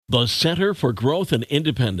The Center for Growth and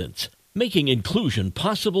Independence, making inclusion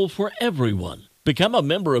possible for everyone. Become a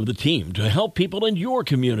member of the team to help people in your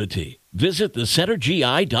community. Visit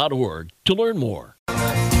thecentergi.org to learn more.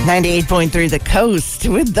 98.3 The Coast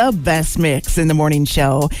with the best mix in the morning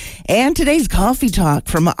show. And today's coffee talk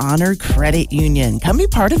from Honor Credit Union. Come be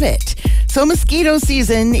part of it. So mosquito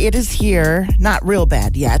season, it is here. Not real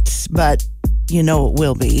bad yet, but you know it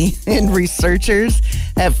will be. And researchers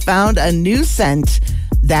have found a new scent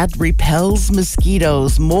that repels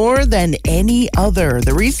mosquitoes more than any other.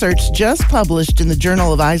 The research just published in the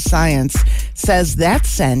Journal of iScience says that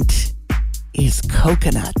scent is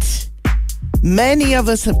coconut. Many of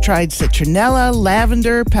us have tried citronella,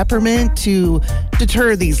 lavender, peppermint to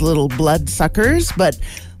deter these little bloodsuckers, but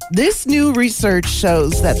this new research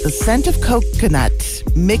shows that the scent of coconut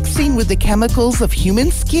mixing with the chemicals of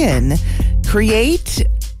human skin create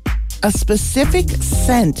a specific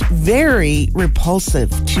scent very repulsive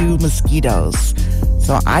to mosquitoes.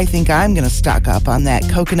 So I think I'm going to stock up on that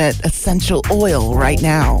coconut essential oil right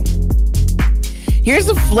now. Here's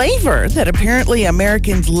a flavor that apparently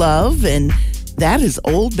Americans love, and that is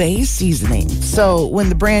Old Bay seasoning. So when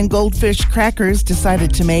the brand Goldfish Crackers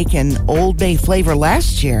decided to make an Old Bay flavor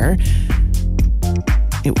last year,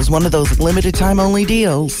 it was one of those limited time only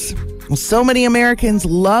deals. Well, so many Americans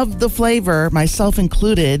loved the flavor, myself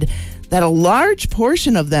included, that a large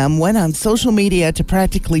portion of them went on social media to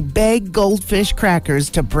practically beg Goldfish Crackers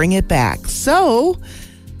to bring it back. So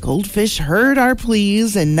Goldfish heard our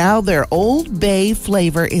pleas, and now their Old Bay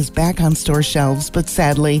flavor is back on store shelves, but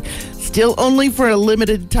sadly, still only for a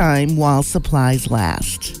limited time while supplies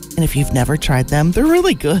last. And if you've never tried them, they're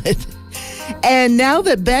really good. And now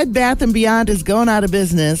that Bed Bath & Beyond is going out of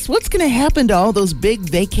business, what's going to happen to all those big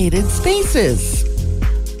vacated spaces?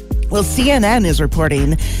 Well, CNN is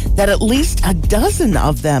reporting that at least a dozen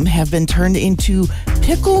of them have been turned into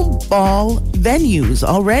pickleball venues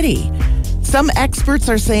already. Some experts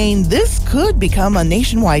are saying this could become a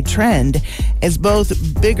nationwide trend as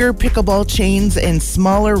both bigger pickleball chains and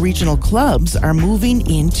smaller regional clubs are moving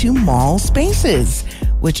into mall spaces,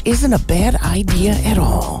 which isn't a bad idea at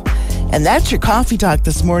all. And that's your coffee talk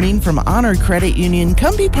this morning from Honor Credit Union.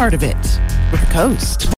 Come be part of it with the Coast.